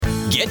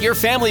Get your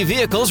family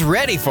vehicles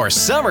ready for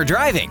summer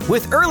driving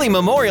with early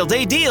Memorial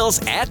Day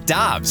deals at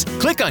Dobbs.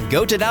 Click on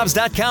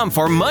GoToDobbs.com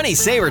for money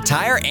saver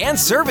tire and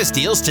service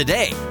deals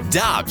today.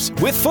 Dobbs,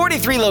 with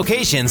 43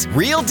 locations,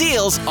 real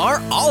deals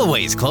are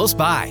always close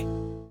by.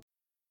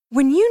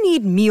 When you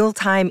need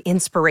mealtime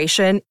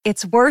inspiration,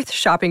 it's worth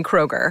shopping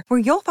Kroger, where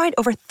you'll find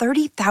over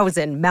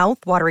 30,000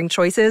 mouth-watering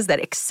choices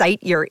that excite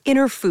your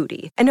inner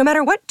foodie. And no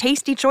matter what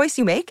tasty choice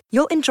you make,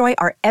 you'll enjoy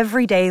our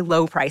everyday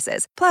low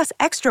prices, plus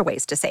extra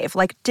ways to save,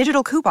 like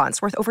digital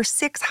coupons worth over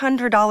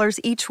 $600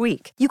 each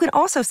week. You can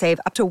also save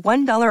up to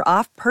 $1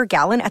 off per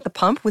gallon at the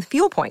pump with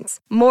fuel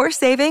points. More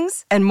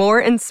savings and more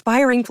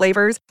inspiring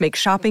flavors make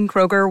shopping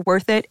Kroger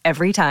worth it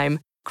every time.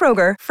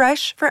 Kroger,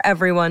 fresh for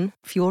everyone.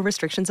 Fuel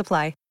restrictions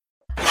apply.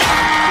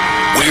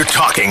 We're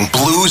talking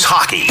Blues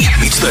hockey.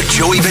 It's the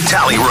Joey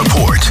Vitale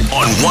Report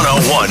on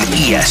 101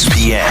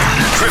 ESPN.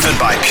 Driven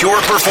by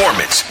Pure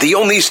Performance, the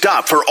only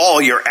stop for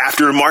all your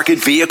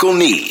aftermarket vehicle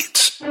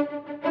needs.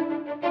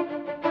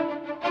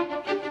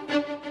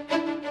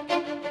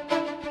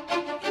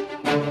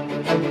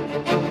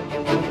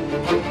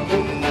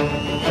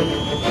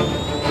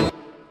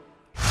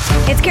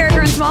 It's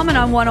Carricker and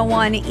Smallman on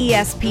 101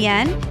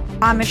 ESPN.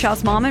 I'm Michelle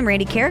Smallman.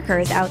 Randy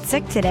Carricker is out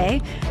sick today.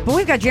 But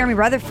we've got Jeremy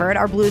Rutherford,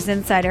 our Blues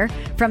insider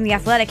from The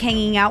Athletic,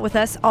 hanging out with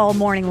us all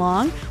morning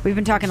long. We've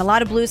been talking a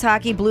lot of Blues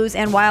hockey, Blues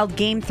and Wild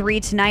Game 3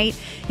 tonight.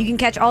 You can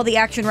catch all the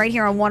action right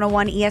here on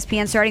 101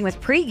 ESPN, starting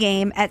with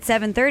pregame at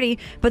 7:30.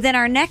 But then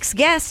our next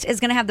guest is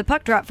going to have the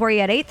puck drop for you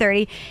at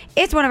 8:30.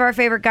 It's one of our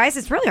favorite guys.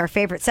 It's really our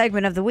favorite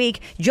segment of the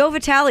week. Joe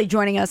Vitale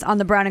joining us on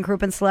the Brown and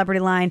Crouppen Celebrity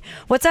Line.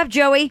 What's up,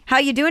 Joey? How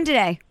you doing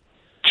today?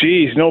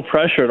 Geez, no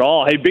pressure at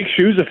all. Hey, big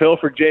shoes to fill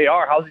for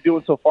JR. How's he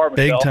doing so far,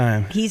 Michelle? Big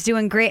time. He's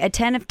doing great. A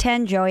 10 of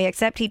 10, Joey,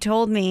 except he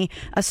told me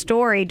a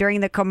story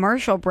during the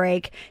commercial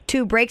break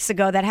 2 breaks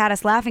ago that had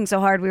us laughing so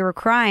hard we were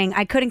crying.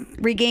 I couldn't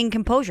regain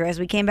composure as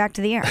we came back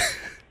to the air.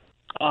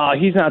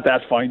 He's not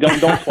that funny. Don't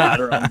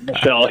flatter him,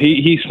 Michelle.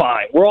 He's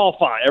fine. We're all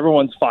fine.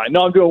 Everyone's fine.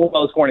 No, I'm doing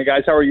well this morning,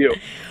 guys. How are you?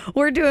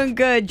 We're doing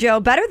good, Joe.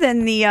 Better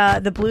than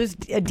the Blues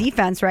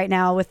defense right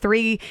now with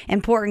 3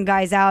 important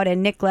guys out,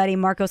 and Nick Leddy,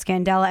 Marco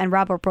Scandella, and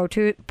Robert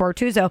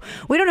Bortuzzo.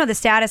 We don't know the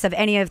status of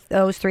any of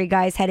those 3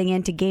 guys heading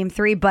into Game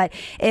 3, but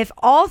if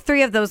all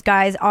 3 of those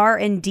guys are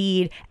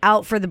indeed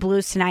out for the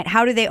Blues tonight,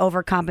 how do they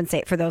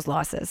overcompensate for those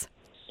losses?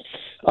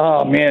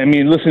 Oh, man. I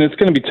mean, listen, it's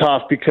going to be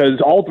tough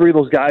because all 3 of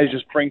those guys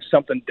just bring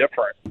something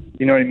different.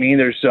 You know what I mean?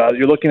 There's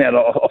you're looking at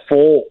a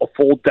full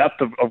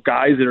depth of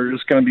guys that are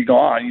just going to be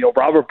gone. You know,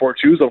 Robert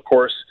Bortuzzo, of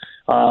course,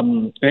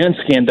 and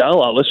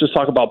Scandella. Let's just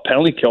talk about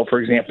penalty kill,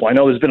 for example. I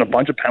know there's been a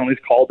bunch of penalties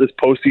called this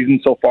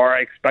postseason so far. I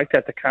expect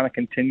that to kind of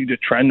continue to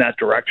trend that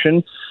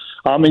direction.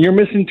 And you're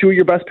missing 2 of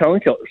your best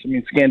penalty killers. I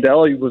mean,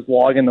 Scandella was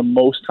logging the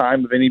most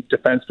time of any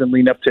defenseman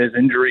leading up to his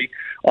injury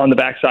on the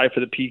backside for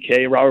the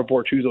PK. Robert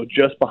Bortuzzo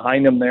just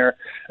behind him there,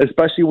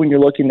 especially when you're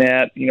looking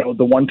at, you know,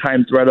 the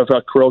one-time threat of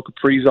Kirill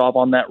Kaprizov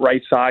on that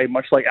right side,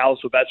 much like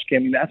Alex Ovechkin. I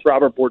mean, that's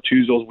Robert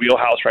Bortuzzo's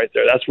wheelhouse right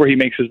there. That's where he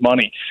makes his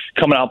money,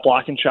 coming out,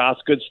 blocking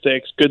shots, good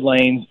sticks, good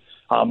lanes.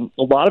 A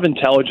lot of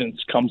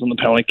intelligence comes on the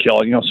penalty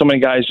kill. You know, so many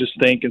guys just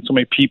think, and so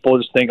many people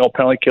just think, oh,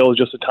 penalty kill is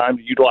just a time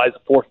to utilize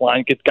the fourth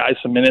line, get guys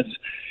some minutes.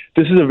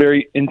 This is a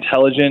very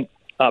intelligent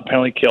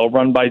penalty kill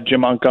run by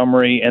Jim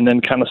Montgomery and then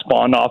kind of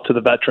spawned off to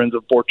the veterans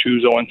of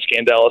Bortuzzo and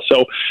Scandella.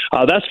 So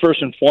that's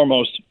first and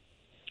foremost.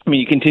 I mean,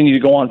 you continue to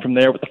go on from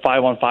there with the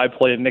 5-on-5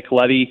 play of Nick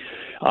Leddy,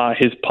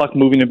 his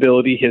puck-moving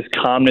ability, his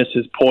calmness,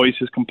 his poise,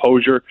 his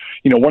composure.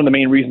 You know, one of the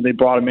main reasons they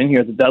brought him in here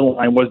at the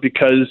deadline was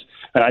because,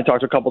 and I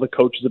talked to a couple of the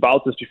coaches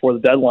about this before the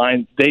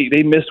deadline,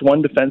 they missed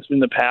one defenseman in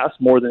the past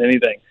more than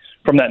anything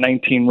from that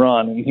 19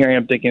 run. And here I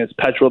am thinking it's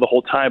Petro the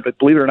whole time, but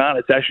believe it or not,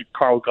 it's actually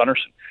Carl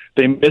Gunnarsson.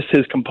 They miss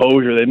his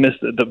composure. They miss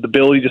the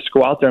ability just to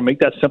go out there and make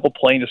that simple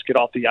play and just get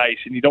off the ice.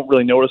 And you don't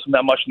really notice him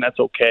that much, and that's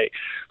okay.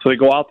 So they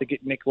go out to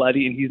get Nick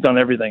Leddy, and he's done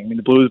everything. I mean,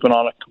 the Blues have been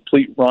on a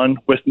complete run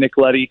with Nick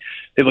Leddy.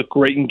 They looked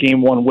great in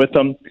Game 1 with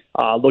him.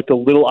 Looked a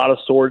little out of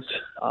sorts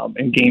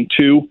in Game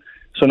 2.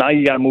 So now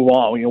you got to move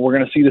on. You know, we're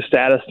going to see the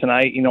status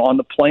tonight. You know, on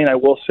the plane, I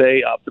will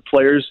say the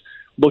players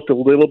looked a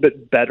little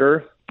bit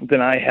better than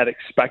I had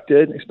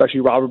expected, especially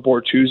Robert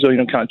Bortuzzo, you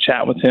know, kind of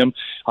chat with him.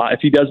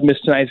 If he does miss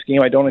tonight's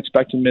game, I don't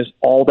expect him to miss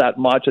all that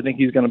much. I think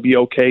he's going to be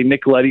okay.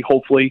 Nick Leddy,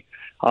 hopefully,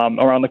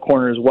 around the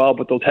corner as well.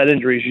 But those head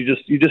injuries,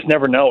 you just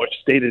never know. It's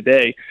day to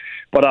day.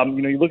 But,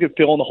 you know, you look at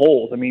filling the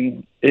holes. I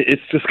mean,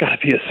 it's just got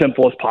to be as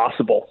simple as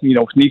possible. You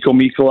know, Nico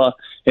Mikkola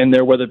in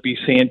there, whether it be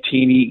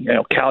Santini, you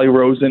know, Calle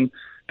Rosen.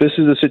 This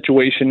is a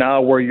situation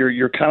now where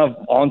you're kind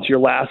of onto your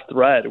last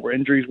thread, where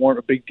injuries weren't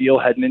a big deal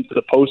heading into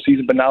the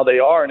postseason, but now they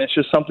are, and it's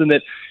just something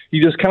that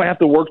you just kind of have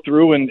to work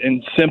through. And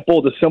the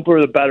simpler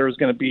the better is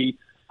going to be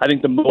I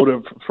think the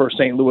motive for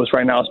St. Louis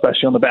right now,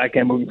 especially on the back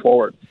end moving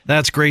forward.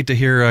 That's great to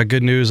hear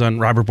good news on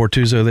Robert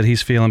Bortuzzo, that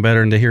he's feeling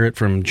better, and to hear it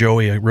from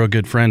Joey, a real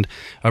good friend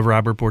of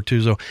Robert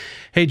Bortuzzo.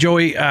 Hey,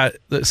 Joey,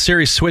 the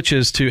series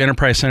switches to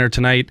Enterprise Center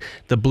tonight.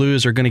 The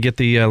Blues are going to get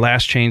the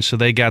last change, so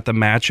they got the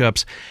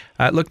matchups.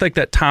 It looked like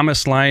that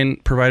Thomas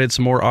line provided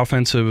some more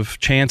offensive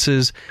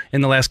chances.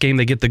 In the last game,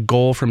 they get the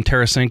goal from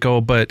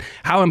Tarasenko, but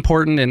how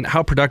important and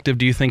how productive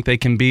do you think they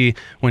can be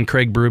when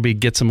Craig Berube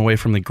gets them away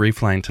from the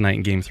grief line tonight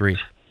in Game 3?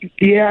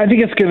 Yeah, I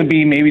think it's going to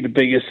be maybe the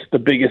biggest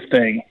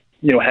thing,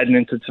 heading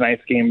into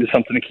tonight's game, is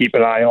something to keep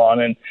an eye on.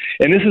 And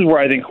this is where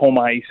I think home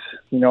ice,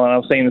 and I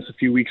was saying this a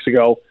few weeks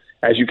ago,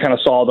 as you kind of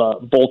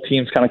saw both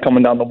teams kind of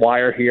coming down the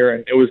wire here,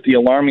 and it was the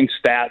alarming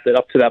stat that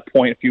up to that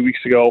point a few weeks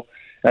ago,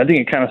 and I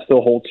think it kind of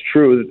still holds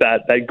true,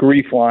 that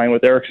grief line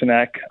with Eriksson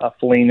Ek,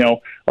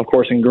 Foligno, of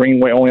course, and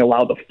Greenway only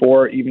allowed the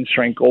 4 even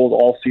strength goals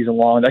all season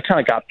long. That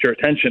kind of got your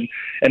attention,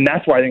 and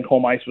that's why I think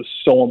home ice was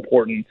so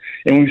important.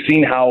 And we've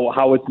seen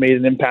how it's made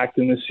an impact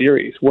in this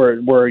series, where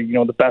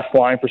the best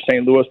line for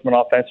St. Louis from an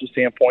offensive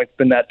standpoint has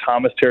been that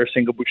Thomas,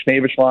 Tarasenko,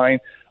 Buchnevich line.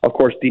 Of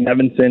course, Dean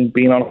Evason,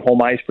 being on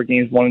home ice for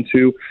games 1 and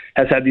 2,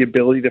 has had the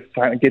ability to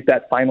get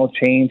that final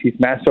change. He's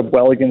matched up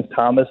well against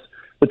Thomas.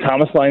 The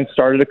Thomas line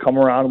started to come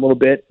around a little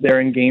bit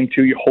there in Game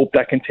 2. You hope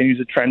that continues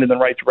to trend in the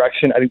right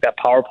direction. I think that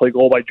power play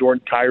goal by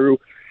Jordan Kyrou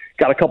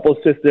got a couple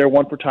assists there,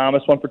 one for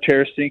Thomas, one for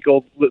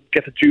Tarasenko,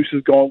 get the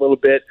juices going a little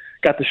bit,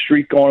 got the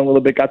streak going a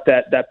little bit, got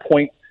that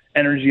point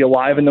energy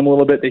alive in them a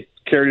little bit. They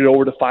carried it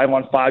over to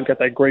 5-on-5, got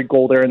that great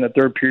goal there in the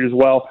third period as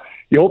well.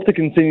 You hope to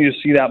continue to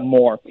see that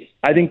more.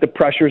 I think the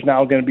pressure is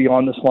now going to be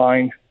on this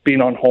line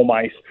being on home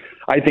ice.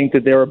 I think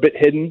that they're a bit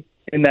hidden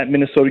in that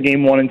Minnesota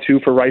game 1 and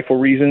 2 for rightful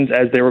reasons,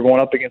 as they were going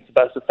up against the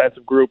best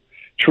defensive group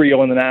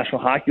trio in the National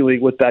Hockey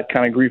League with that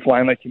kind of grief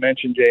line like you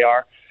mentioned,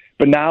 JR.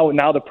 But now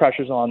the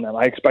pressure's on them.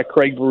 I expect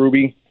Craig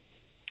Berube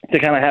to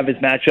kind of have his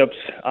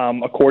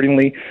matchups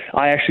accordingly.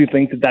 I actually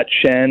think that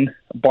Shen,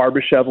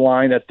 Barbashev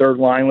line, that third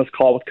line, let's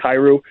call it with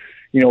Kyrou,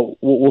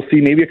 we'll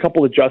see maybe a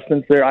couple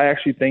adjustments there. I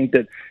actually think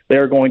that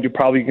they're going to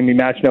be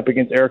matching up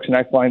against Eriksson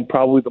Ek line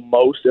probably the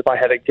most, if I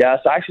had to guess.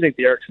 I actually think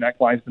the Eriksson Ek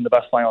line has been the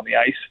best line on the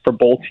ice for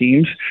both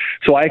teams.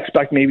 So I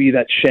expect maybe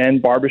that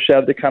Shen,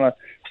 Barbashev to kind of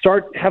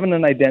start having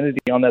an identity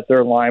on that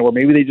third line, where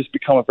maybe they just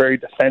become a very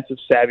defensive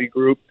savvy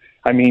group.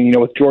 I mean,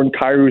 with Jordan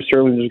Kyrou,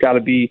 certainly there's got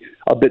to be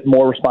a bit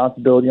more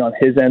responsibility on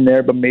his end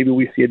there, but maybe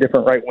we see a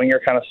different right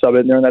winger kind of sub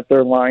in there in that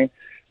third line.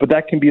 But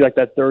that can be like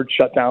that third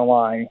shutdown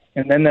line.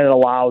 And then that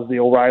allows the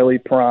O'Reilly,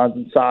 Perrons,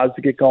 and Saaz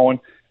to get going.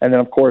 And then,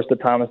 of course, the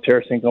Thomas,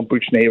 Tarasenko, and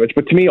Buchnevich.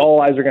 But to me, all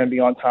eyes are going to be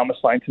on Thomas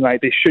line tonight.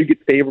 They should get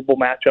favorable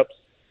matchups,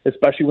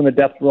 especially when the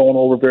depth's rolling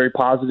over very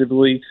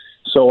positively.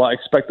 So I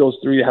expect those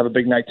three to have a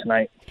big night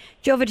tonight.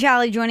 Joe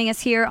Vitale joining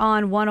us here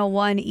on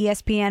 101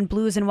 ESPN,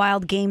 Blues and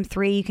Wild Game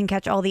 3. You can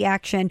catch all the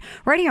action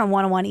right here on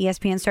 101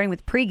 ESPN, starting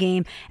with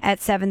pregame at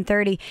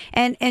 7:30.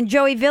 And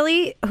Joey,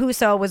 Ville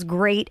Husso was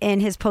great in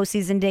his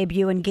postseason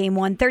debut in Game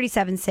 1,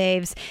 37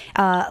 saves.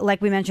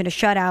 Like we mentioned, a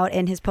shutout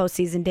in his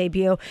postseason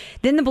debut.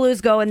 Then the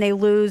Blues go and they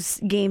lose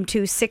Game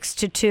 2,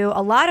 6-2.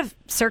 A lot of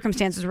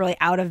circumstances really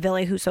out of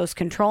Ville Husso's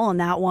control in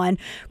that one.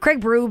 Craig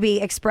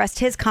Berube expressed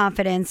his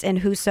confidence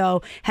in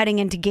Husso heading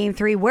into Game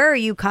 3. Where are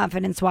you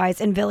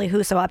confidence-wise in Ville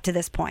Husso up to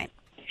this point?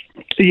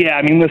 Yeah,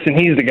 I mean, listen,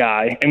 he's the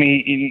guy. I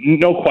mean,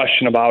 no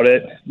question about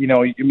it.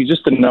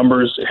 Just the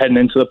numbers heading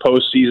into the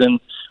postseason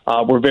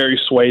were very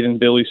swayed in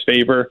Billy's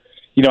favor.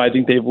 I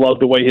think they've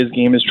loved the way his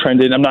game has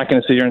trended. I'm not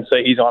going to sit here and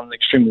say he's on an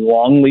extremely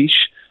long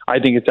leash. I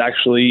think it's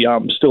actually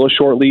still a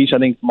short leash. I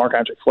think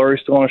Marc-Andre Fleury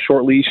is still on a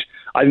short leash.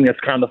 I think that's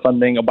kind of the fun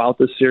thing about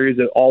this series,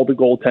 that all the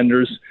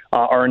goaltenders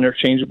are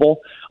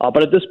interchangeable.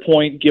 But at this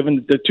point,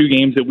 given the two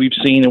games that we've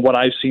seen and what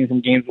I've seen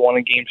from Games 1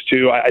 and Games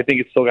 2, I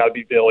think it's still got to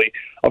be Billy.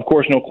 Of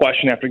course, no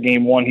question, after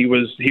Game 1, he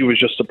was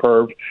just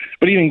superb.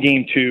 But even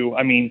Game 2,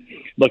 I mean,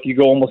 look, you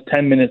go almost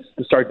 10 minutes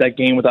to start that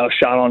game without a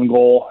shot on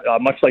goal,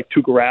 much like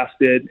Tuukka Rask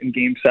did in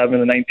Game 7,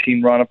 the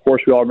 19 run. Of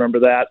course, we all remember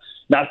that.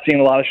 Not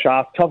seeing a lot of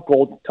shots, tough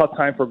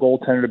time for a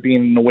goaltender to be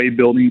in the away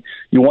building.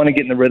 You want to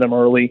get in the rhythm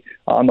early.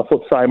 On the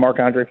flip side,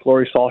 Marc-Andre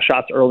Fleury saw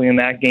shots early in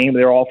that game.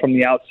 They're all from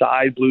the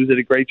outside. Blues did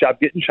a great job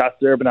getting shots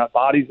there, but not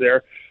bodies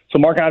there. So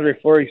Marc-Andre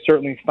Fleury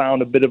certainly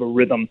found a bit of a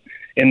rhythm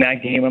in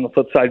that game. On the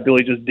flip side,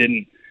 Billy just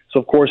didn't. So,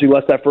 of course, he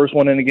left that first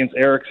one in against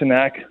Eriksson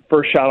Ek.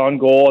 First shot on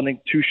goal. I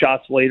think 2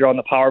 shots later on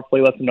the power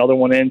play left another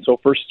one in. So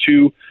first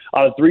 2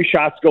 out of 3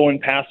 shots going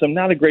past him.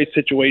 Not a great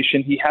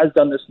situation. He has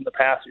done this in the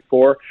past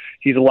before.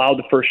 He's allowed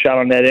the first shot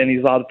on net in.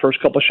 He's allowed the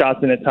first couple shots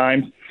in at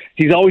times.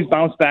 He's always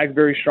bounced back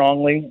very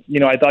strongly.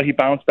 I thought he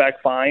bounced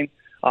back fine.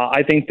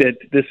 I think that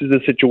this is a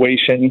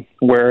situation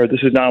where this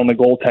is not only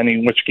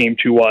goaltending, which Game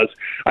 2 was.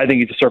 I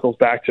think it just circles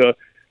back to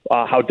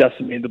how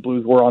decimated the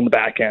Blues were on the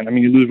back end. I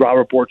mean, you lose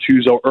Robert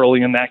Bortuzzo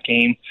early in that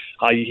game.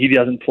 He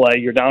doesn't play.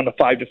 You're down to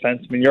 5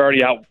 defensemen. You're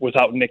already out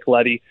without Nick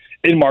Leddy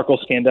and Marco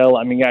Scandella.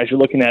 I mean, guys, you're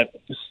looking at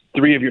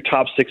 3 of your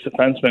top 6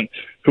 defensemen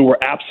who were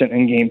absent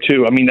in game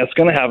 2. I mean, that's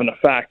going to have an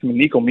effect. I mean,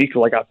 Nico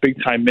Mikkola got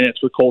big-time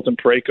minutes with Colton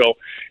Parayko,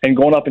 and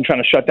going up and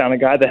trying to shut down a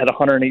guy that had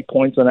 108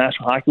 points in the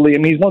National Hockey League. I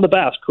mean, he's one of the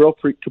best. Kirill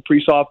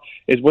Kaprizov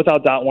is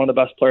without doubt one of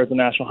the best players in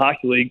the National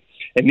Hockey League.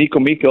 And Nico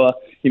Mikkola,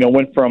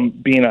 went from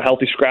being a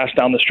healthy scratch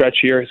down the stretch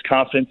here, his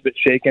confidence a bit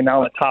shaken,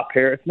 now in the top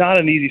pair. It's not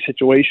an easy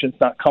situation. It's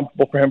not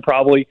comfortable for him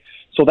probably.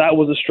 So that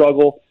was a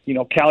struggle.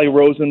 Callie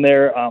Rosen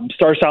there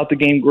starts out the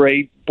game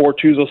great.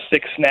 Bortuzzo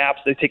 6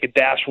 snaps. They take a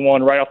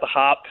 -1 right off the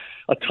hop.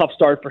 A tough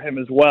start for him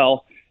as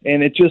well.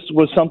 And it just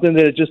was something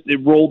that it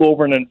rolled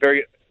over in a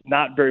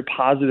not very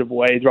positive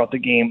way throughout the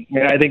game. I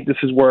mean, I think this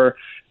is where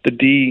the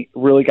D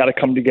really got to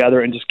come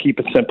together and just keep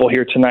it simple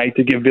here tonight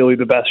to give Billy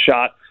the best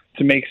shot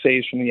to make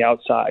saves from the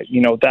outside.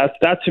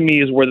 That to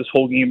me is where this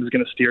whole game is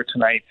going to steer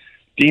tonight.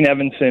 Dean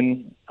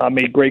Evanson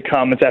made great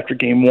comments after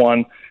game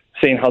 1,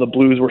 saying how the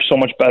Blues were so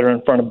much better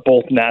in front of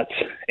both nets,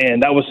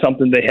 and that was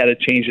something they had to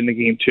change in the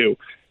game too.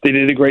 They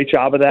did a great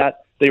job of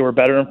that. They were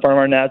better in front of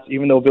our nets,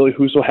 even though Billy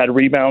Husso had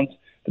rebounds.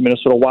 The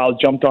Minnesota Wild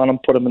jumped on them,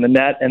 put them in the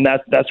net, and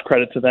that's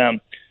credit to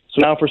them.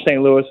 So now for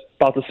St. Louis,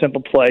 about the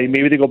simple play.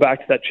 Maybe they go back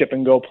to that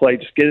chip-and-go play.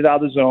 Just get it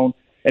out of the zone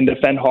and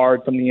defend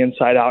hard from the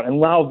inside out and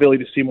allow Billy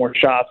to see more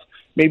shots,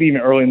 maybe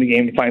even early in the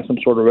game to find some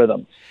sort of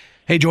rhythm.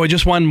 Hey, Joey,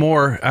 just one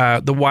more.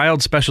 The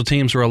Wild special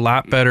teams were a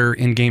lot better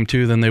in Game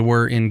 2 than they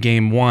were in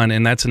Game 1,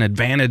 and that's an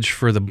advantage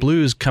for the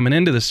Blues coming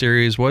into the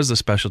series was the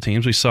special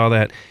teams. We saw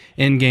that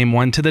in Game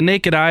 1. To the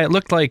naked eye, it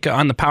looked like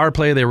on the power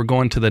play they were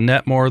going to the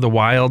net more, the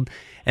Wild,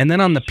 and then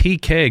on the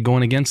PK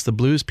going against the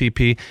Blues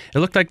PP, it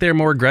looked like they were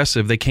more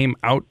aggressive. They came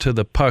out to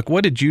the puck.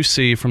 What did you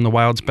see from the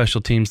Wild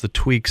special teams, the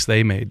tweaks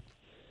they made?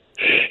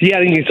 Yeah,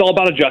 I think it's all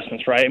about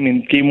adjustments, right? I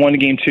mean, game 1 to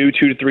game 2,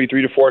 2 to 3,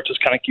 3 to 4, it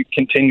just kind of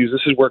continues.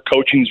 This is where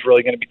coaching is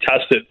really going to be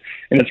tested,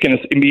 and it's going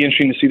to be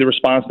interesting to see the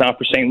response now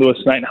for St. Louis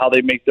tonight and how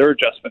they make their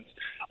adjustments.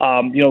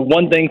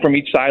 One thing from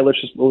each side,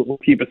 we'll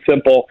keep it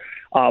simple.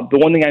 The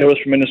one thing I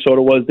noticed from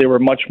Minnesota was they were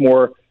much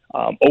more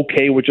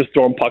okay with just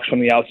throwing pucks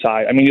from the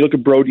outside. I mean, you look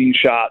at Brodin's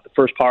shot, the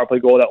first power play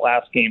goal of that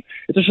last game.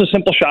 It's just a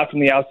simple shot from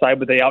the outside,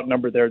 but they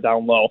outnumbered there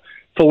down low.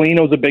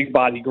 Foligno's a big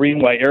body.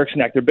 Greenway,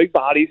 Eriksson, they're big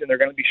bodies, and they're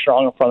going to be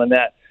strong in front of the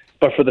net.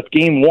 But for the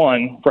game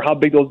 1, for how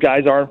big those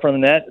guys are in front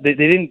of the net, they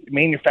didn't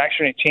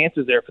manufacture any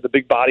chances there for the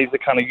big bodies to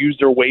kind of use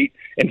their weight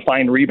and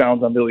find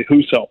rebounds on Billy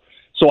Husso.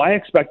 So I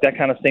expect that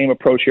kind of same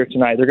approach here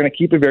tonight. They're going to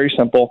keep it very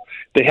simple.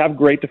 They have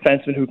great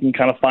defensemen who can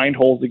kind of find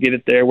holes to get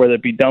it there, whether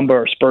it be Dumba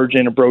or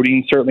Spurgeon or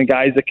Brodin, certainly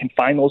guys that can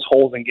find those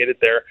holes and get it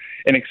there.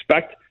 And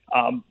expect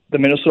the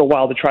Minnesota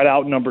Wild to try to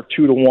outnumber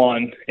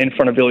 2-1 in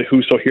front of Billy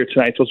Husso here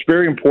tonight. So it's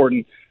very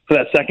important for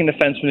that second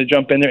defenseman to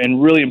jump in there,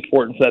 and really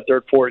important for that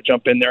third forward to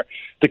jump in there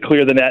to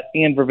clear the net,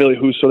 and for Billy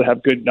Husso to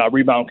have good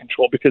rebound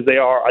control, because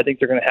I think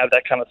they're going to have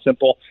that kind of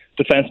simple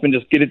defenseman,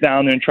 just get it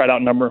down there and try to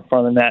outnumber in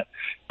front of the net.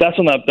 That's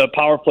on the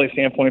power play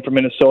standpoint for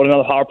Minnesota.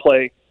 Another power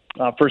play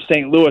for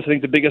St. Louis, I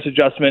think the biggest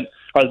adjustment,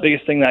 or the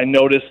biggest thing that I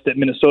noticed that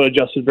Minnesota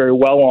adjusted very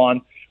well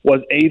on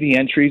was, the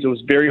entries. It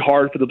was very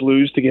hard for the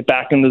Blues to get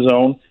back in the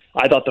zone.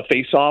 I thought the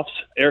face-offs,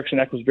 Eriksson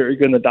Ek was very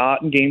good in the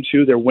dot in Game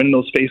 2. They're winning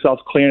those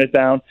face-offs, clearing it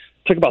down.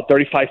 It took about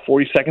 35,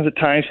 40 seconds at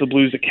times for the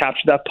Blues to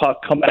capture that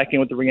puck, come back in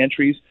with the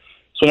re-entries.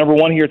 So number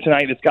 1 here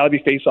tonight, it's got to be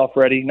face-off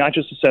ready, not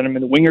just the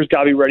centerman. The wingers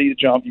got to be ready to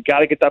jump. You got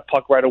to get that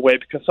puck right away,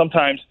 because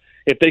sometimes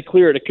if they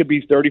clear it, it could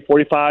be 30,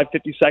 45,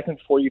 50 seconds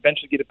before you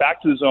eventually get it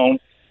back to the zone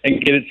and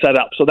get it set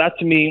up. So that,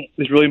 to me,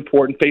 is really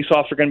important.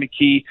 Face-offs are going to be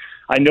key.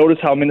 I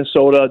noticed how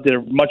Minnesota did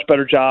a much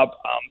better job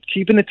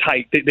keeping it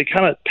tight. They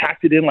kind of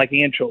packed it in like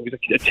anchovies,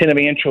 a tin of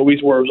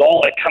anchovies, where it was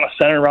all like kind of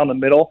centered around the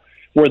middle,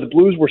 where the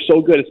Blues were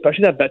so good,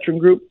 especially that veteran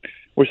group,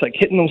 where it's like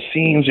hitting those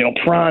seams,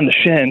 Prawn to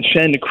Shen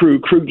to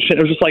Krug to Shen.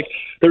 It was just like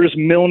they're just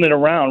milling it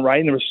around, right?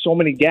 And there were so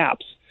many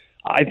gaps.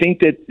 I think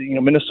that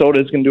Minnesota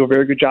is going to do a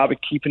very good job of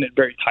keeping it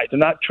very tight. They're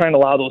not trying to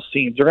allow those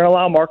seams. They're going to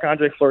allow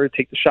Marc-Andre Fleury to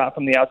take the shot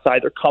from the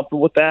outside. They're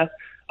comfortable with that.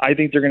 I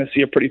think they're going to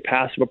see a pretty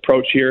passive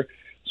approach here.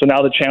 So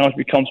now the challenge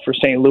becomes for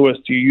St. Louis,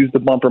 do you use the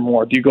bumper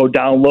more? Do you go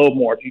down low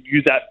more? Do you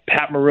use that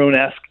Pat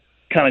Maroon-esque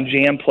kind of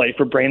jam play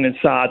for Brandon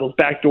Saad, those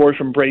back doors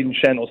from Braden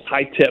Shen, those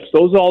high tips?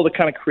 Those are all the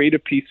kind of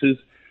creative pieces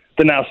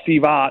that now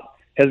Steve Ott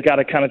has got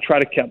to kind of try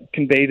to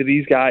convey to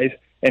these guys,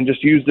 and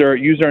just use their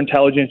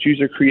intelligence, use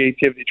their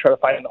creativity, try to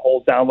find the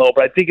holes down low.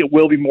 But I think it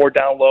will be more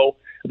down low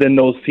than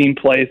those seam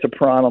plays to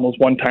Prawn on those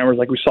one-timers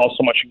like we saw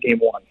so much in Game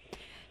 1.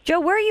 Joe,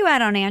 where are you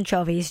at on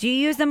anchovies? Do you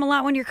use them a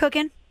lot when you're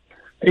cooking?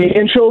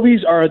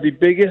 Anchovies are the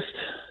biggest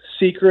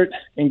secret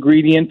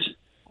ingredient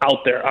out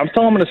there. I'm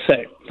going to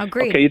say.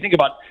 Agreed. Okay, you think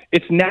about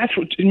it, it's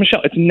natural,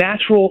 Michelle. It's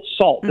natural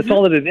salt. That's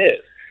all that it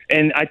is.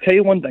 And I tell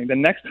you one thing: the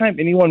next time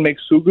anyone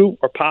makes sugu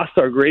or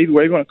pasta or gravy,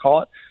 whatever you want to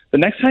call it, the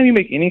next time you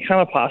make any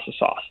kind of pasta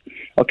sauce,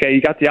 okay,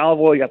 you got the olive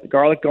oil, you got the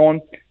garlic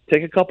going.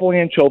 Take a couple of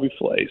anchovy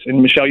fillets,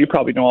 and Michelle, you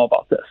probably know all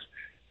about this.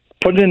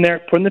 Put it in there,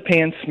 put it in the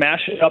pan,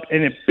 smash it up,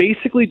 and it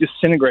basically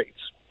disintegrates.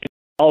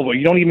 Olive oil,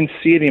 you don't even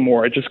see it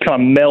anymore. It just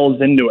kind of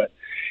melds into it.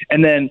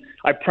 And then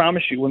I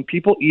promise you, when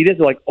people eat it,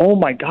 they're like, oh,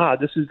 my God,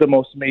 this is the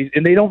most amazing.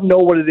 And they don't know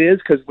what it is,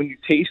 because when you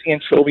taste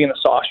anchovy in a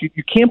sauce,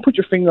 you can't put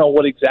your finger on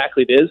what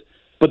exactly it is.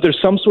 but there's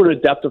some sort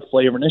of depth of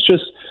flavor, and it's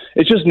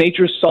just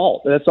nature's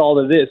salt. That's all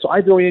it is. So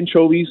I throw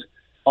anchovies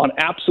on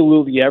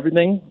absolutely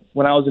everything.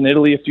 When I was in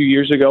Italy a few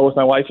years ago with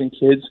my wife and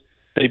kids,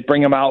 they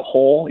bring them out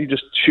whole. You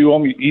just chew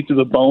them, you eat through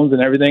the bones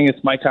and everything.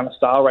 It's my kind of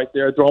style right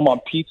there. Throw them on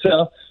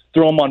pizza,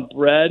 throw them on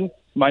bread.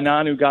 My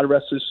nanu, God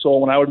rest his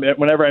soul,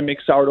 whenever I make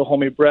sourdough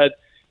homemade bread,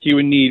 he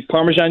would need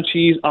Parmesan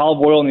cheese, olive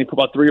oil, and he'd put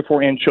about 3 or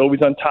 4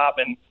 anchovies on top.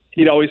 And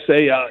he'd always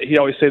say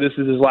this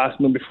is his last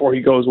meal before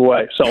he goes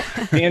away. So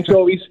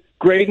anchovies,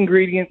 great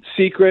ingredient,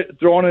 secret,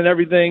 throwing in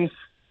everything.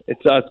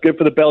 It's good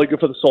for the belly, good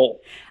for the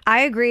soul.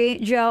 I agree,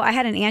 Joe. I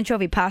had an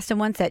anchovy pasta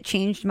once that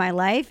changed my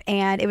life,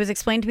 and it was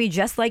explained to me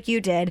just like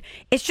you did.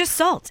 It's just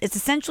salt. It's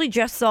essentially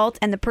just salt,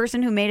 and the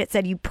person who made it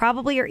said you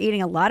probably are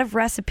eating a lot of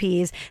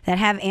recipes that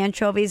have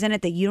anchovies in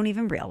it that you don't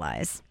even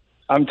realize.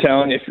 I'm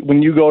telling you,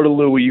 when you go to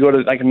Louis, you go to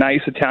like a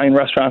nice Italian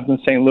restaurant in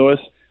St. Louis,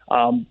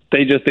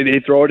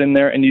 they throw it in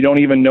there, and you don't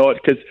even know it,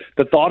 because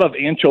the thought of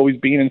anchovies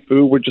being in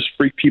food would just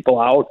freak people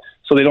out.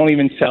 So they don't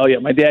even tell you.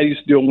 My dad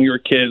used to do it when we were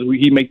kids.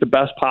 He'd make the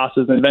best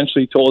pastas, and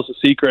eventually he told us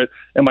a secret,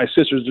 and my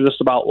sisters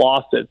just about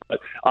lost it. But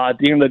at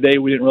the end of the day,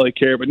 we didn't really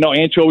care. But no,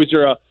 anchovies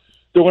they're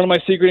one of my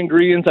secret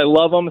ingredients. I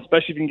love them,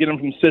 especially if you can get them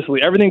from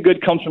Sicily. Everything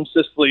good comes from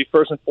Sicily,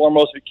 first and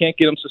foremost. If you can't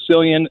get them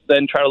Sicilian,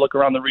 then try to look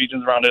around the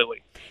regions around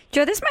Italy.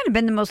 Joe, this might have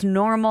been the most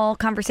normal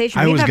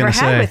conversation we've ever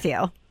had with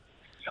you.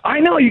 I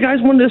know you guys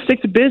wanted to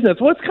stick to business.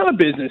 Well, it's kind of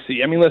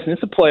businessy. I mean, listen,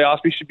 it's the playoffs.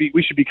 We should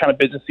be kind of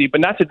businessy, but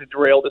not to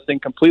derail this thing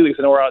completely,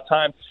 because I know we're out of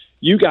time.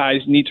 You guys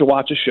need to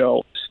watch a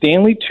show.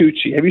 Stanley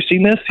Tucci. Have you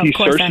seen this? Of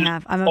course I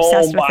have. I'm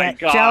obsessed with it.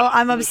 God. Joe,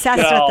 I'm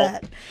obsessed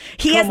with it.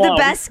 He has the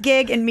best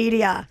gig in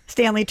media.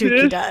 Stanley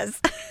Tucci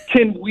does.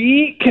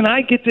 Can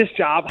I get this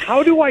job?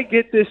 How do I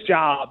get this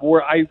job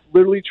where I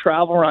literally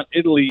travel around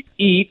Italy,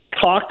 eat,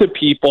 talk to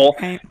people,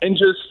 and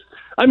just,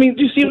 I mean,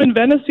 do you see him in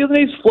Venice the other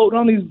day? He's floating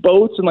on these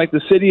boats in like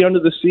the city under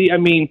the sea. I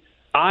mean,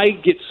 I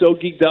get so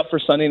geeked up for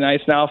Sunday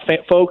nights now,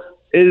 folks.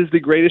 It is the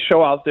greatest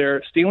show out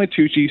there. Stanley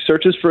Tucci,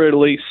 Searches for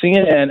Italy,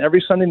 CNN,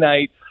 every Sunday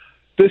night.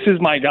 This is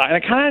my guy. And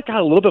I kind of got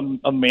a little bit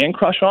of a man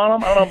crush on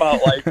him. I don't know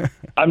about, like,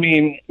 I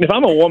mean, if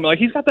I'm a woman, like,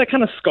 he's got that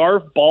kind of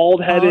scarf, Oh,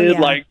 bald-headed, yeah.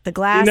 like. The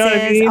glasses, you know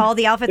what I mean? All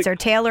the outfits are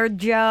tailored,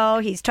 Joe.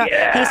 He's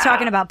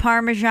talking about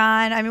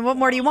Parmesan. I mean, what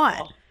more do you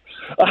want?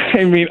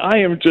 I mean, I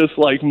am just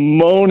like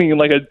moaning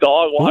like a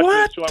dog watching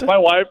this show. My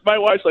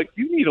wife's like,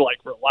 you need to like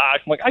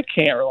relax. I'm like, I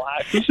can't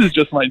relax. This is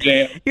just my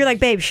jam. You're like,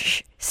 babe,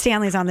 shh.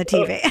 Stanley's on the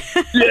TV.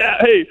 Yeah,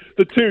 hey,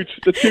 the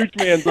Tooch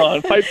man's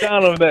on. Pipe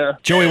down over there.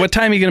 Joey, what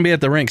time are you going to be at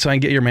the rink so I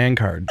can get your man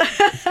card?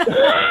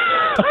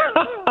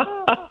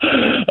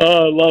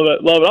 Oh, love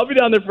it. I'll be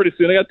down there pretty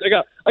soon. I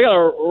got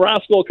a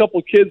rascal, a couple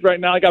of kids right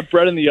now. I got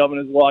bread in the oven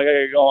as well. I got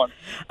to get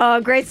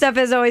going. Great stuff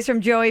as always from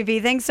Joey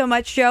V. Thanks so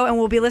much, Joe. And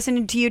we'll be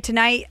listening to you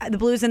tonight. The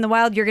Blues in the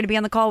Wild. You're going to be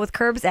on the call with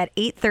Curbs at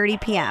 8:30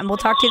 p.m. We'll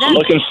talk to you then.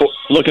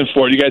 Looking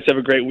forward. You guys have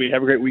a great week.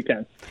 Have a great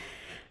weekend.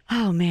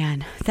 Oh,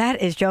 man.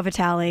 That is Joe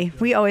Vitale.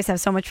 We always have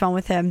so much fun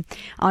with him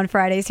on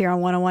Fridays here on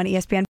 101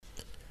 ESPN.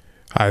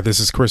 Hi, this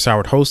is Chris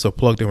Howard, host of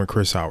Plugged In with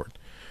Chris Howard.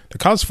 The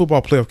College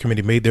Football Playoff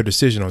Committee made their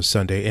decision on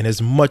Sunday, and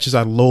as much as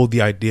I loathe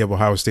the idea of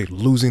Ohio State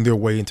losing their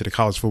way into the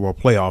College Football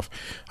Playoff,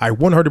 I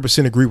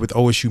 100% agree with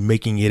OSU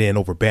making it in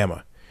over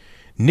Bama.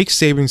 Nick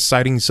Saban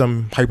citing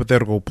some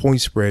hypothetical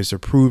point spreads to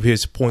prove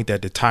his point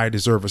that the Tide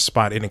deserve a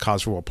spot in the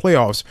College Football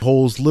Playoffs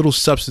holds little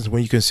substance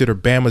when you consider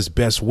Bama's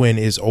best win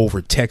is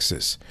over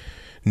Texas.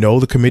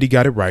 No, the committee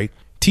got it right.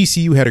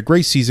 TCU had a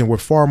great season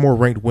with far more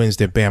ranked wins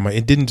than Bama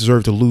and didn't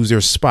deserve to lose their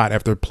spot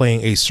after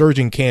playing a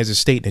surging Kansas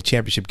State in a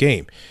championship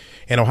game.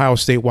 And Ohio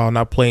State, while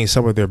not playing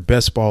some of their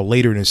best ball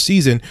later in the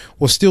season,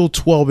 was still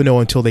 12-0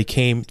 until they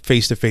came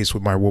face-to-face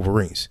with my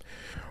Wolverines.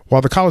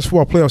 While the college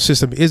football playoff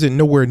system isn't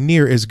nowhere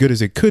near as good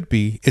as it could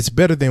be, it's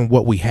better than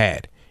what we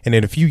had. And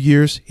in a few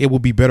years, it will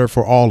be better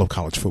for all of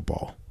college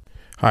football.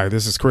 Hi,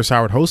 this is Chris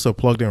Howard, host of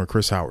Plugged In with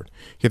Chris Howard.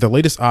 Get the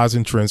latest odds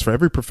and trends for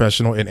every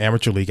professional and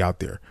amateur league out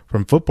there.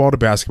 From football to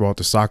basketball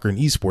to soccer and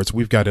esports,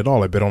 we've got it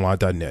all at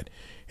BetOnline.net.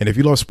 And if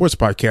you love sports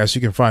podcasts,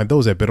 you can find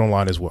those at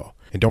BetOnline as well.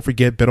 And don't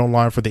forget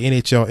BetOnline for the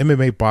NHL,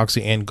 MMA,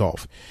 boxing, and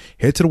golf.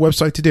 Head to the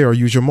website today or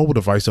use your mobile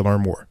device to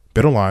learn more.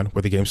 BetOnline,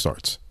 where the game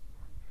starts.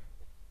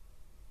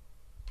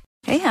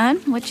 Hey, hon,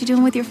 what you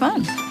doing with your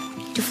phone?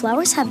 Do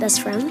flowers have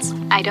best friends?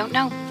 I don't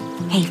know.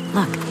 Hey,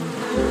 look.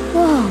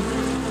 Whoa.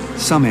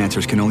 Some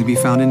answers can only be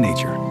found in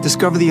nature.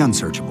 Discover the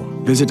unsearchable.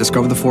 Visit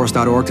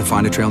discovertheforest.org to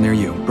find a trail near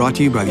you. Brought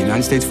to you by the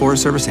United States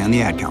Forest Service and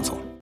the Ad Council.